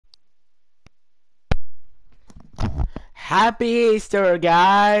Happy Easter,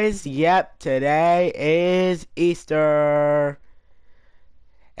 guys! Yep, today is Easter.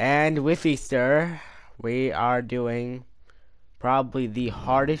 And with Easter, we are doing probably the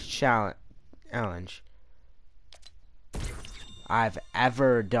hardest challenge I've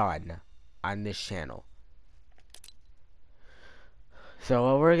ever done on this channel. So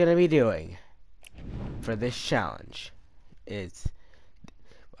what we're going to be doing for this challenge is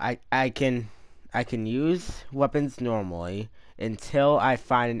I can use weapons normally until I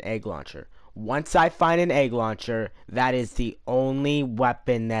find an egg launcher. Once I find an egg launcher, that is the only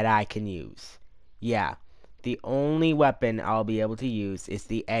weapon that I can use. Yeah, the only weapon I'll be able to use is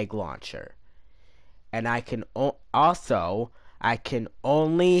the egg launcher. And I can I can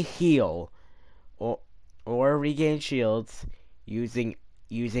only heal or regain shields using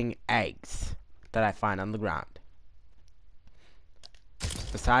eggs that I find on the ground.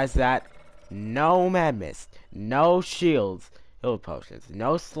 Besides that, no Mad Mist, no shields, heal potions,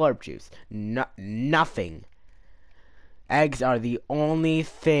 no slurp juice, nothing. Eggs are the only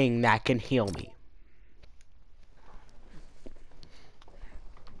thing that can heal me.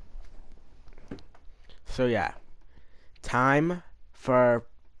 So yeah, time for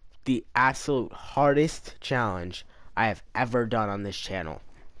the absolute hardest challenge I have ever done on this channel,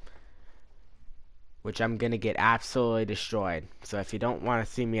 which I'm gonna get absolutely destroyed. So if you don't want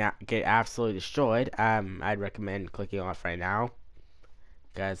to see me get absolutely destroyed, I'd recommend clicking off right now,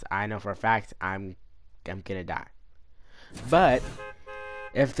 because I know for a fact I'm gonna die. But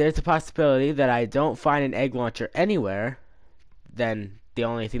if there's a possibility that I don't find an egg launcher anywhere, then the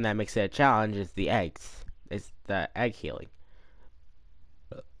only thing that makes it a challenge is the eggs. It's the egg healing,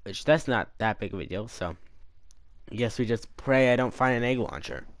 which that's not that big of a deal. So I guess we just pray I don't find an egg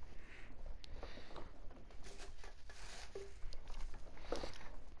launcher.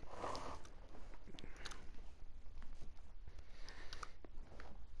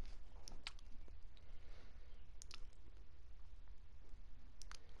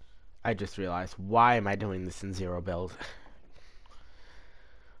 I just realized, why am I doing this in zero build?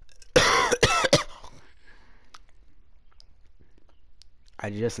 I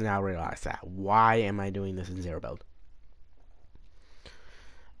just now realized that. Why am I doing this in zero build?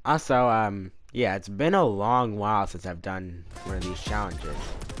 Also, yeah, it's been a long while since I've done one of these challenges.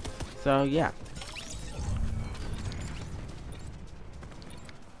 So, yeah.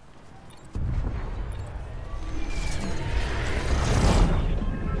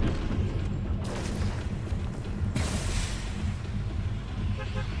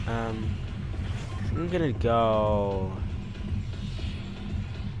 I'm gonna go.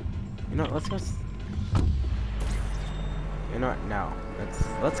 You know what, let's go. You know what? No.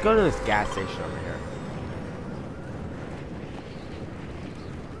 Let's go to this gas station over here.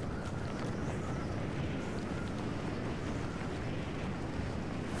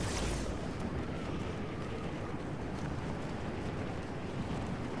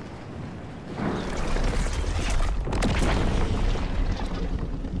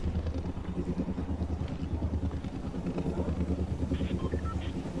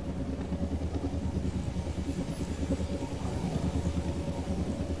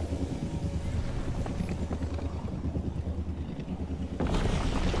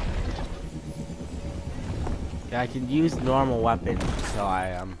 Yeah, I can use normal weapons until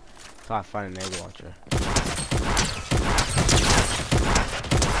I find an egg launcher.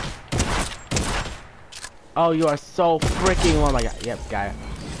 Oh, you are so freaking low, my god. Yep, got it.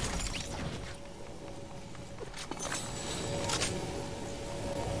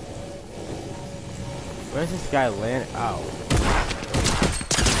 Where's this guy land? Oh.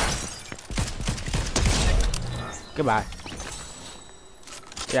 Goodbye.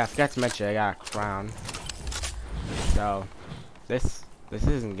 Yeah, I forgot to mention I got a crown. So, this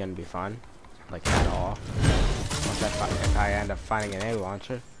isn't gonna be fun, like at all. Once if I end up finding an egg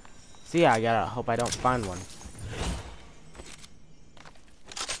launcher. So yeah, I gotta hope I don't find one.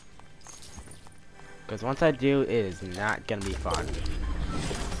 Because once I do, it is not gonna be fun.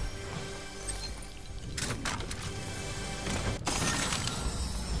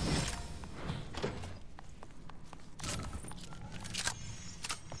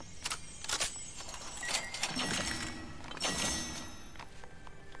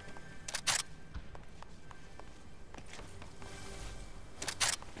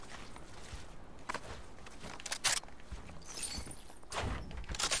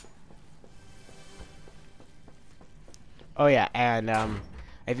 Oh yeah, and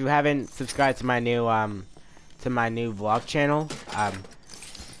if you haven't subscribed to my new vlog channel,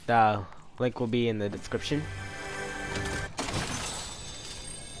 the link will be in the description.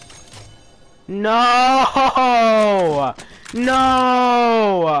 No!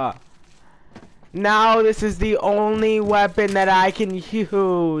 No! Now this is the only weapon that I can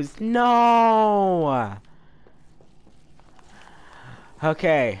use. No!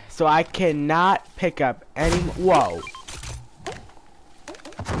 Okay, so I cannot pick up any. Whoa.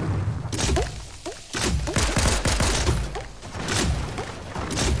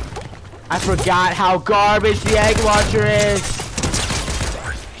 I forgot how garbage the egg launcher is.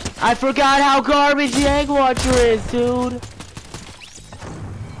 I forgot how garbage the egg launcher is, dude.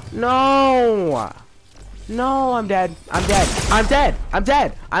 No. No, I'm dead. I'm dead. I'm dead. I'm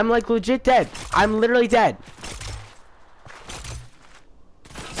dead. I'm like legit dead. I'm literally dead.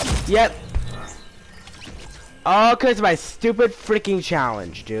 Yep. All because of my stupid freaking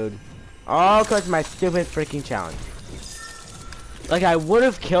challenge, dude. All because of my stupid freaking challenge. Like, I would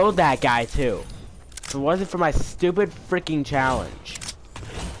have killed that guy, too. If it wasn't for my stupid freaking challenge.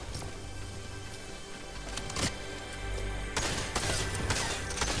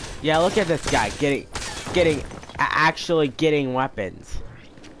 Yeah, look at this guy actually getting weapons.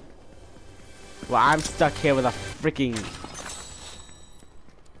 Well, I'm stuck here with a freaking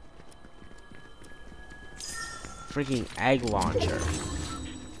egg launcher.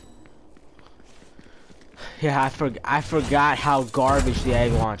 Yeah, I forgot how garbage the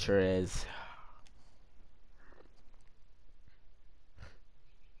egg launcher is.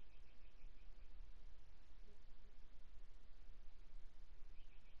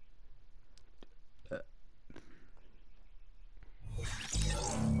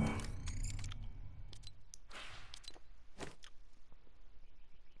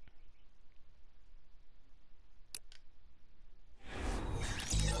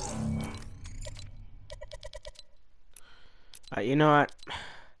 You know what?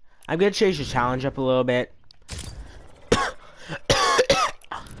 I'm gonna change the challenge up a little bit.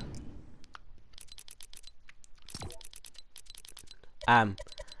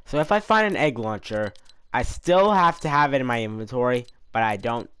 So if I find an egg launcher, I still have to have it in my inventory, but I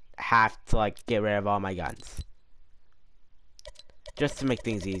don't have to, like, get rid of all my guns. Just to make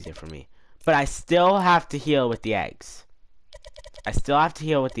things easier for me. But I still have to heal with the eggs. I still have to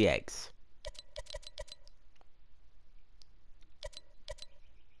heal with the eggs.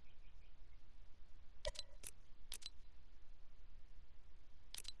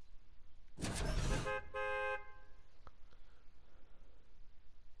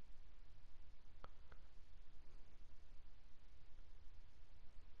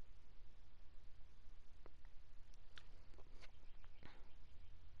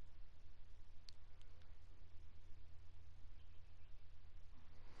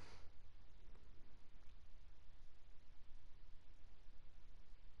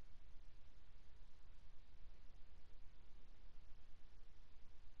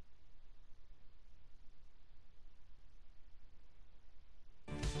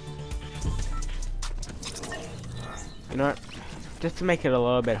 You know what? Just to make it a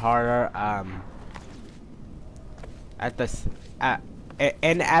little bit harder,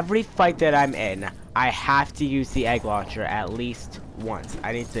 in every fight that I'm in, I have to use the egg launcher at least once.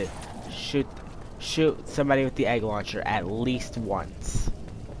 I need to shoot somebody with the egg launcher at least once.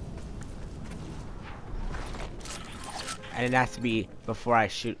 And it has to be before I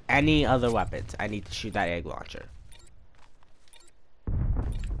shoot any other weapons. I need to shoot that egg launcher.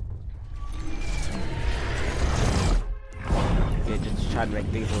 Just trying to make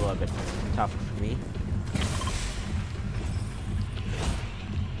things a little bit tougher for me.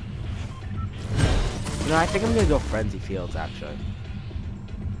 No, I think I'm gonna go Frenzy Fields actually.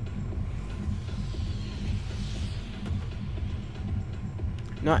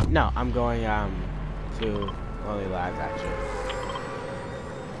 No, I'm going to Lonely Lives actually.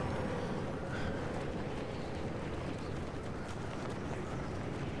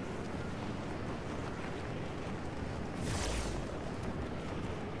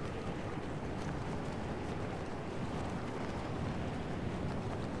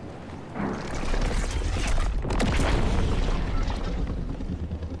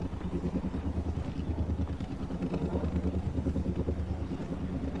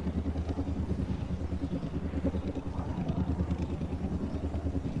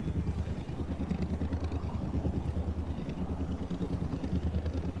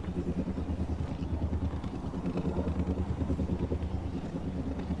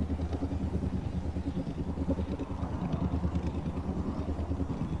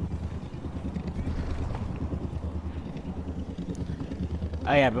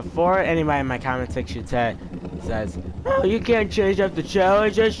 Oh yeah, before anybody in my comment section says, oh, you can't change up the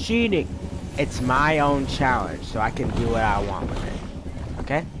challenge, that's cheating. It's my own challenge, so I can do what I want with it.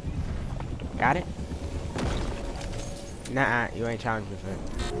 Okay? Got it? Nah, you ain't challenging me for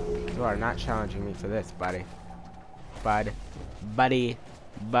it. You are not challenging me for this, buddy. Buddy,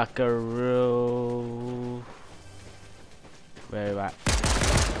 buckaroo. Where are you at?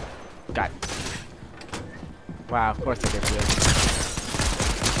 Got it. Wow, of course I get you.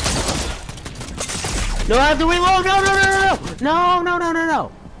 No, I have to reload! No, no, no, no, no! No, no, no, no,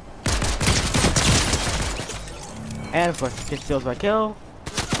 no! And of course, it steals my kill.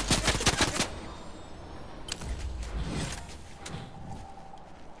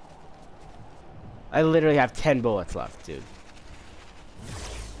 I literally have 10 bullets left, dude.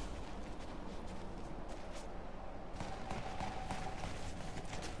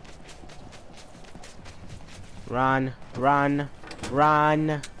 Run, run,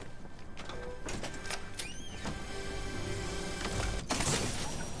 run.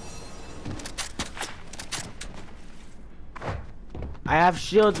 I have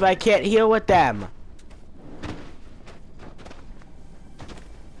shields, but I can't heal with them.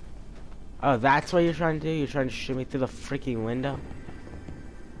 Oh, that's what you're trying to do? You're trying to shoot me through the freaking window?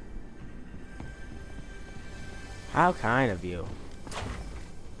 How kind of you.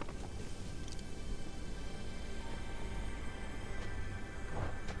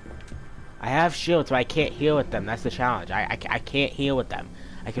 I have shields, but I can't heal with them. That's the challenge. I can't heal with them.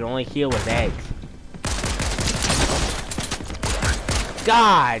 I can only heal with eggs.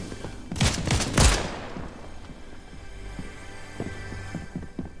 God!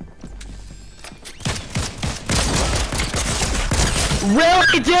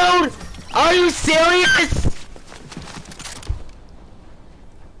 Really, dude? Are you serious?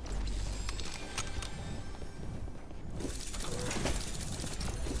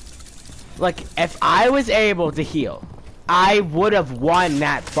 Like, if I was able to heal, I would have won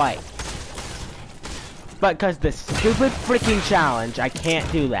that fight. But because the stupid freaking challenge, I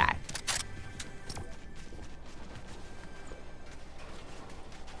can't do that.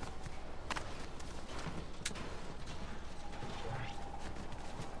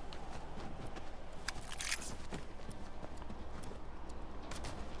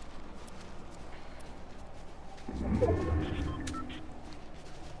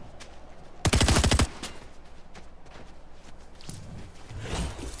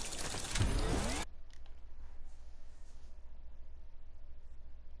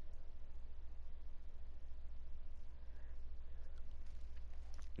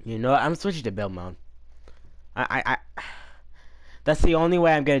 You know what? I'm switching to build mode. That's the only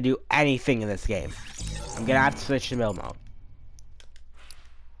way I'm gonna do anything in this game. I'm gonna have to switch to build mode.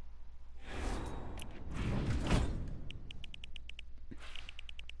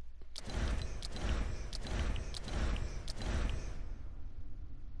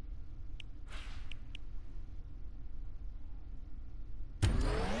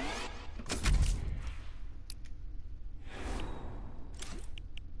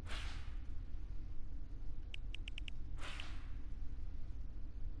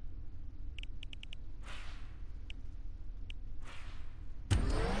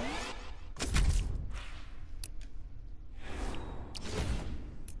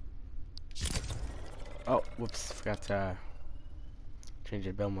 Oh, whoops, forgot to change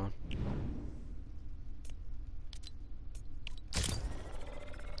the build mode.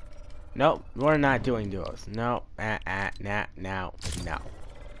 Nope, we're not doing duos. No, no.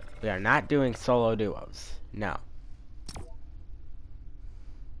 We are not doing solo duos. No.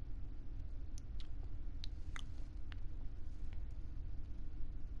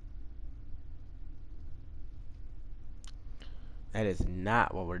 That is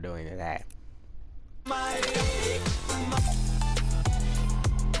not what we're doing today.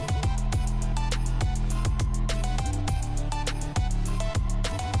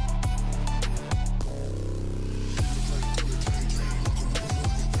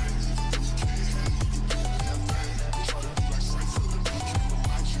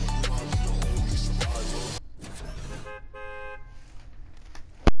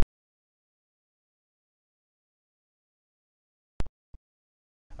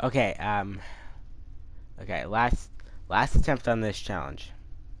 Okay, okay, last attempt on this challenge.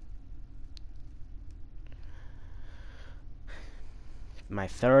 My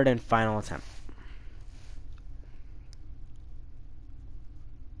third and final attempt.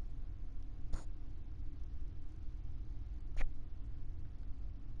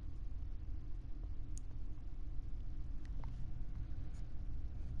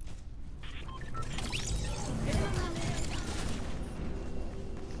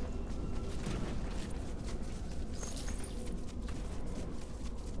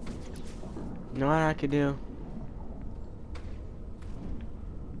 You know what I could do?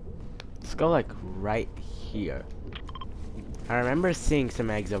 Let's go like right here. I remember seeing some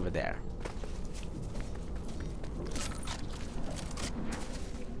eggs over there.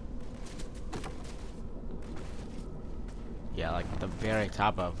 Yeah, like the very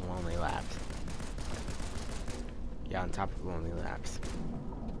top of Lonely Labs. Yeah, on top of Lonely Labs.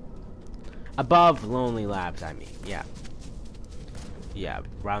 Above Lonely Labs, I mean, yeah. Yeah,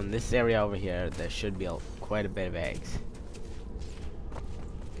 around this area over here, there should be quite a bit of eggs.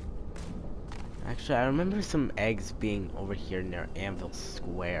 Actually, I remember some eggs being over here near Anvil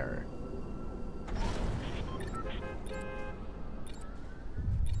Square.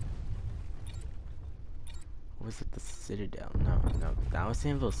 Was it the Citadel? No, that was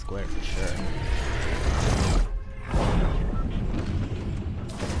Anvil Square for sure.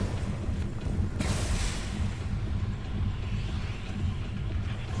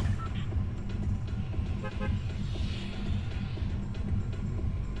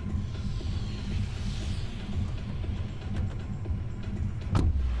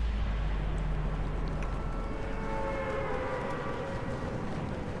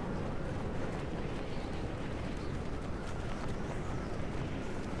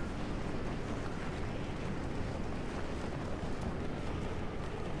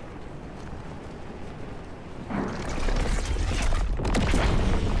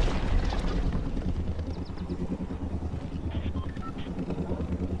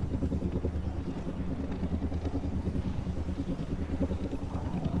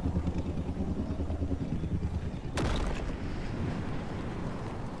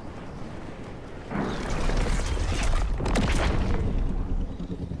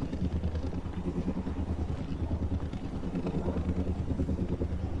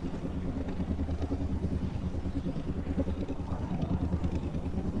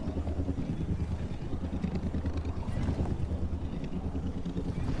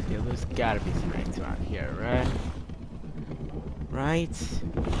 There's gotta be some eggs around here, right? Right?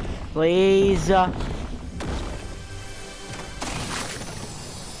 Please? Yeah,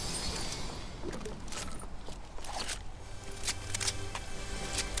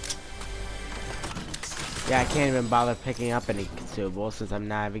 I can't even bother picking up any consumables since I'm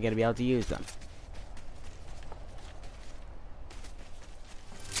not even gonna be able to use them.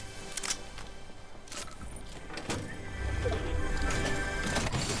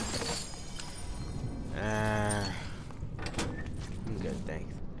 I'm good,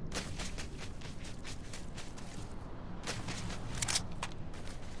 thanks.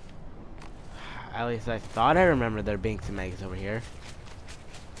 At least I thought I remember there being some eggs over here.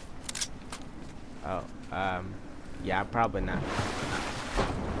 Oh, yeah, probably not.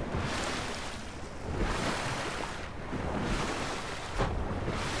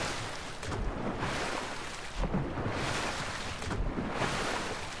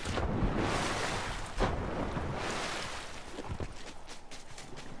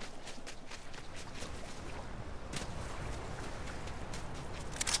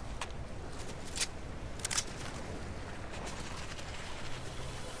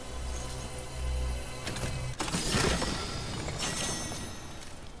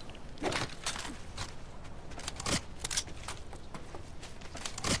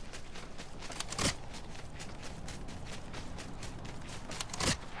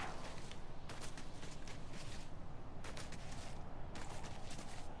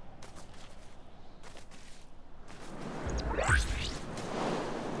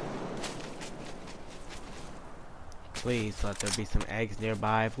 Please let there be some eggs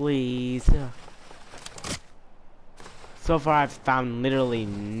nearby, please. So far I've found literally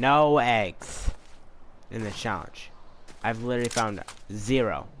no eggs in this challenge. I've literally found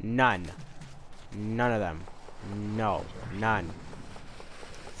zero. None. None of them. No. None.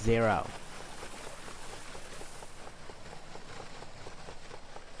 Zero.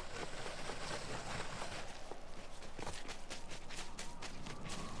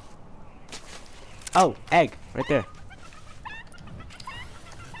 Oh, egg. Right there.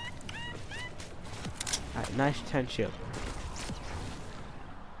 Alright, nice 10 shield.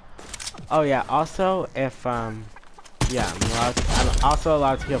 Oh yeah, also if yeah, I'm also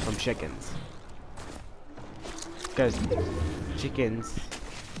allowed to kill from chickens. Because chickens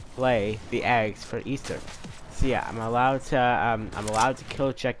lay the eggs for Easter. So yeah, I'm allowed to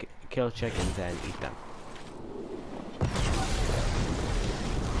kill chickens and eat them.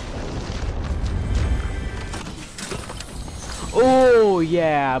 Oh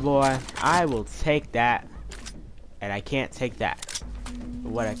yeah, boy. I will take that. And I can't take that.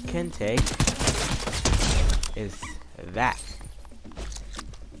 What I can take is that.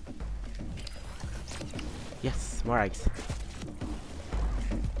 Yes, more eggs.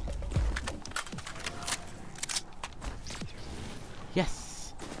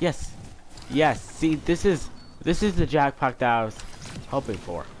 Yes. Yes. See, this is the jackpot that I was hoping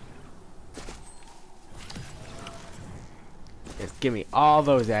for. Just give me all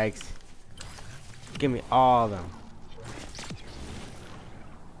those eggs. Give me all of them.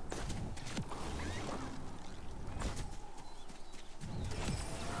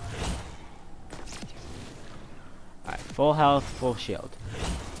 Alright, full health, full shield.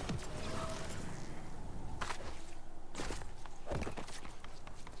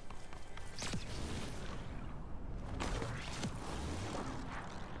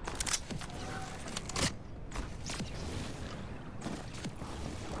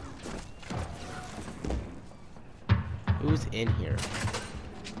 Who's in here?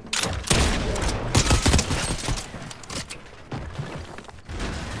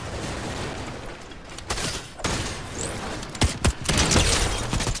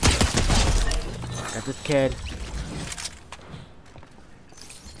 Got this kid.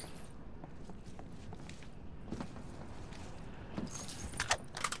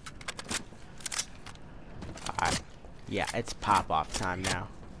 Alright. Yeah, it's pop-off time now.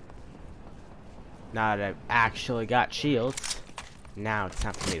 Now that I've actually got shields, now it's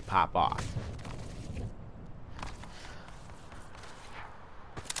time for me to pop off.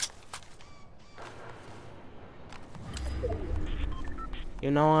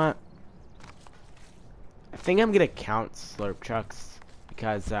 You know what? I think I'm gonna count slurp trucks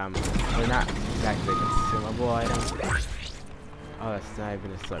because they're not exactly a consumable item. Oh, that's not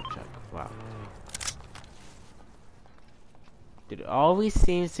even a slurp truck. Wow. Dude, it always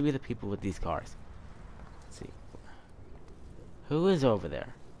seems to be the people with these cars. Let's see. Who is over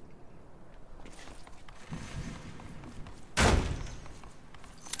there?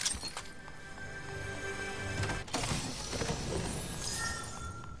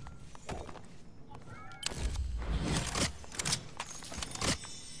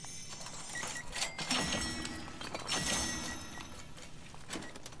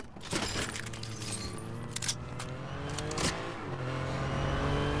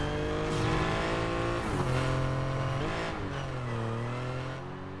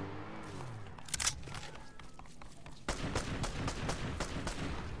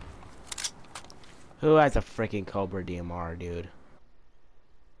 Who has a freaking Cobra DMR, dude?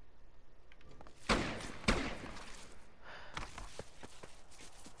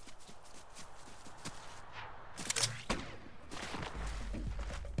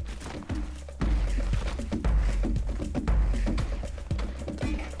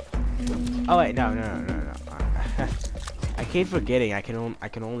 Oh wait, no. I keep forgetting I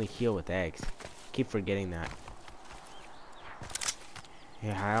can only heal with eggs. Keep forgetting that.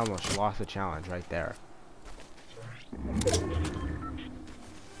 Yeah, I almost lost the challenge right there.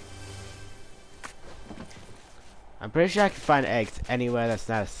 I'm pretty sure I can find eggs anywhere that's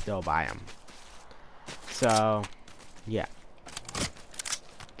not a still biome. So, yeah.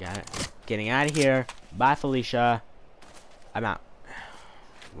 Got it. Getting out of here. Bye, Felicia. I'm out.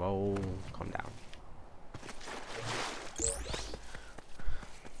 Whoa, calm down.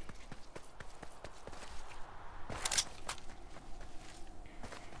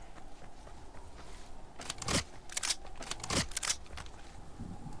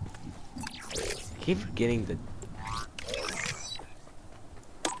 Keep forgetting the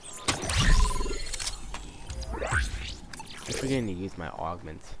keep forgetting to use my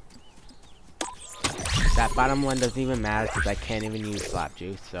augments. That bottom one doesn't even matter because I can't even use slap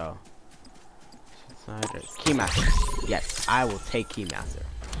juice, so Keymaster. Yes, I will take Keymaster.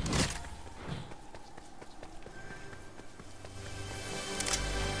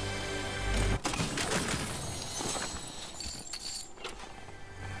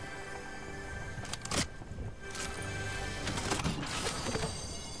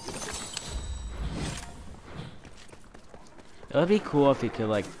 It would be cool if you could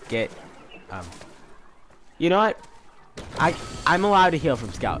like get you know what? I'm allowed to heal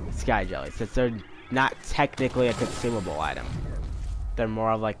from Sky Jelly since they're not technically a consumable item. They're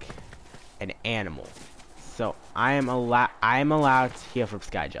more of like an animal. So I am allowed to heal from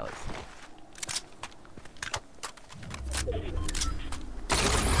Sky Jellies.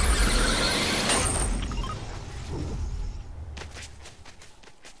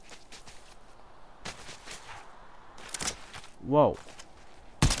 Whoa.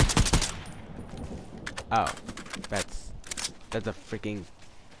 Oh, that's a freaking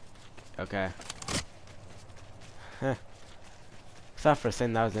okay. Huh. Thought for a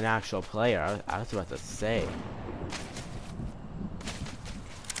second that was an actual player. I was about to say.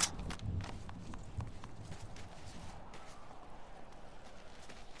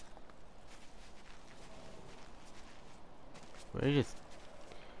 Where you just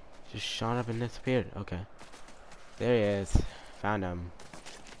Just shot up and disappeared. Okay. There he is. Found him.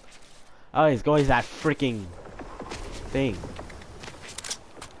 Oh, he's going to that freaking thing.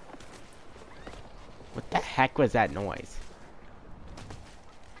 What the heck was that noise?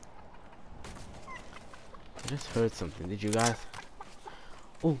 I just heard something. Did you guys?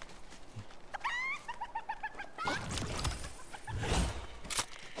 Oh.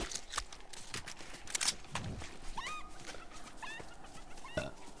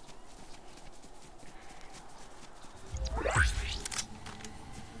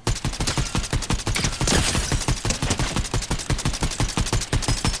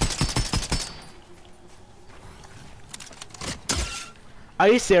 Are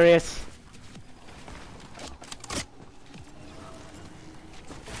you serious?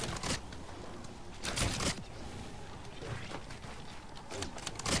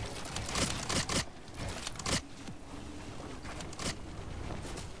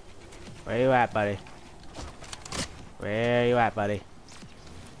 Where you at, buddy? Where you at, buddy?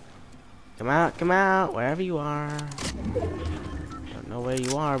 Come out, wherever you are. Don't know where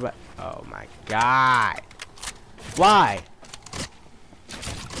you are, but oh my god. Why?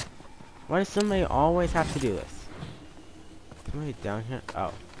 Why does somebody always have to do this? Somebody down here?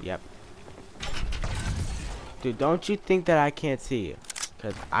 Oh, yep. Dude, don't you think that I can't see you?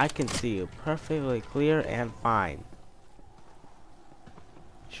 Because I can see you perfectly clear and fine.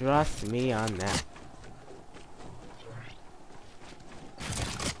 Trust me on that.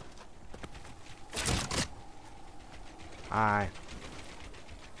 Hi.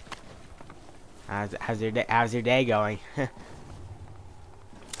 How's your day going?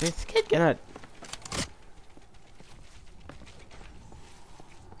 This kid gonna...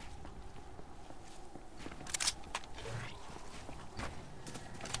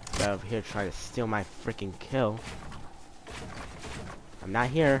 This guy over here trying to steal my freaking kill. I'm not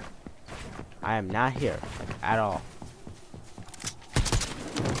here. I am not here, like, at all.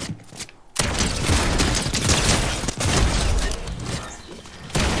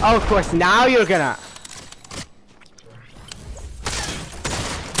 Oh, of course, now you're gonna...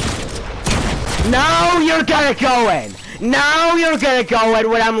 Now you're gonna go in! Now you're gonna go in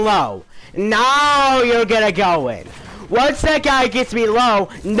when I'm low! Now you're gonna go in! Once that guy gets me low,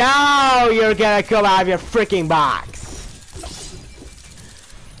 now you're gonna come out of your freaking box!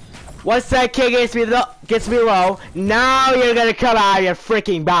 Once that kid gets me low, now you're gonna come out of your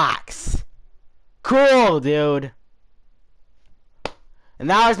freaking box! Cool, dude! And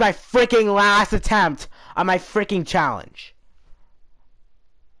that was my freaking last attempt on my freaking challenge.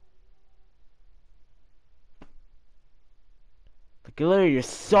 Like, literally, you're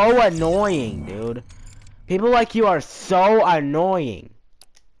so annoying, dude. People like you are so annoying.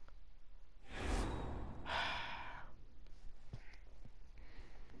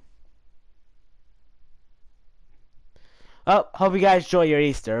 Oh, hope you guys enjoy your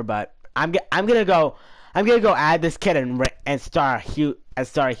Easter, but I'm gonna go add this kid and start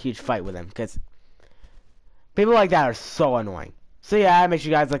a huge fight with him, because people like that are so annoying. So yeah, make sure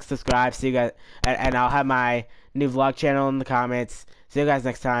you guys like, subscribe. See you guys, and I'll have my new vlog channel in the comments. See you guys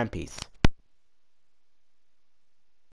next time. Peace.